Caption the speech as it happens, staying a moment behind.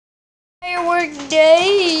Firework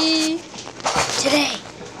day. Today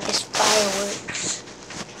is fireworks.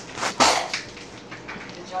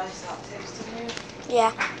 Did Johnny stop texting you?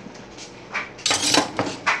 Yeah.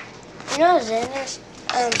 You know Xander's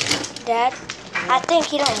dad? I think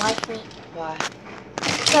he don't like me. Why?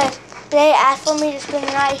 Because they asked for me to spend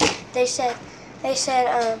the night. They said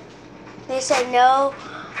no.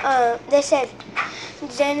 They said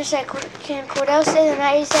Xander said, "Can Kordell stay the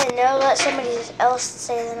night?" He said no. Let somebody else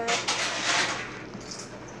stay the night.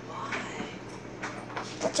 Why?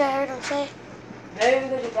 That's what I heard him say. Maybe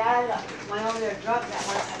because your dad went over there drunk that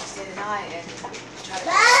one time to stay the night and tried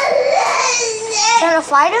Trying to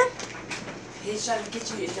fight him? he's trying to get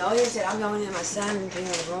you. No, he said, I'm going in my son and being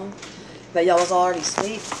in the room. But y'all was already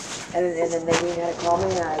asleep. And then they had to call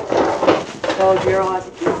me and I told Gerald, I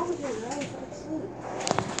said, get over here, right? I'm asleep.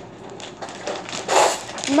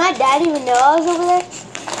 Did my dad even know I was over there?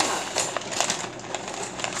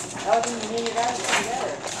 That was when you and your dad were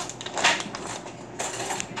together.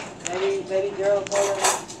 Maybe Gerald told him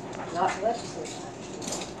not to let you sleep.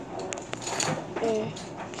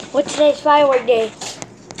 What's today's firework day?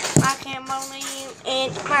 I can't believe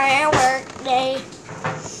it's firework day.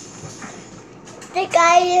 The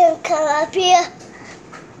guy didn't come up here.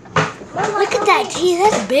 Look at that, gee,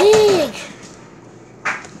 that's big.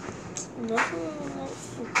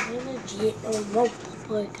 Legit,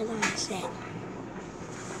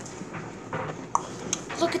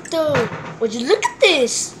 look at those. Would you look at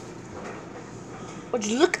this? Would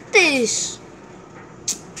you look at this?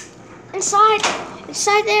 Inside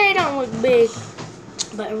there it don't look big,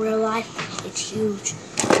 but in real life it's huge.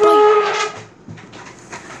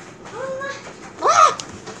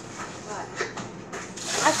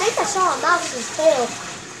 I think I saw a mouse and tail.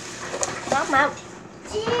 I'm out.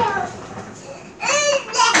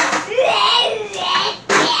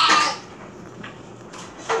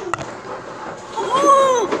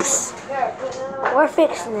 Oops. We're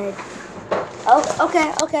fixing it. Oh, okay.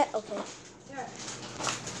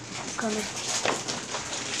 Coming.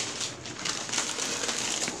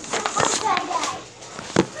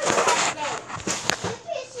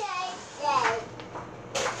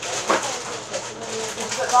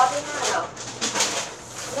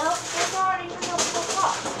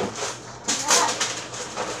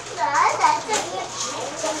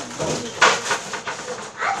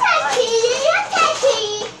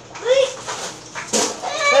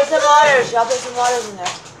 Y'all put some waters in there.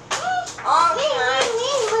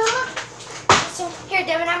 So, here,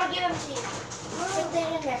 Devin, I'm gonna give them to you. Put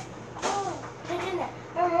that in there. Put it in there.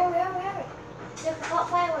 Hurry. Look, hot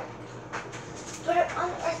firework. Put it on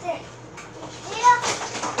right there. Yep.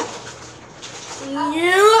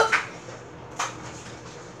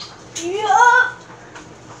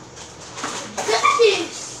 Look at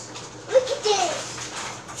this. Look at this.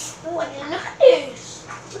 Look at this.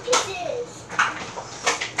 Look at this.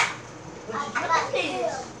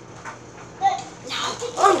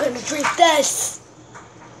 I'm gonna drink this.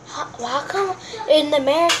 How come in the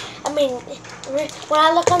mirror? I mean, when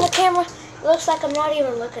I look on the camera, it looks like I'm not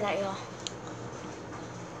even looking at y'all.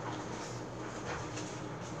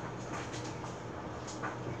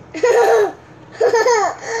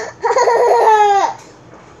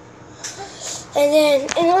 And then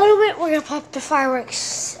in a little bit, we're gonna pop the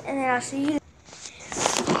fireworks, and then I'll see you.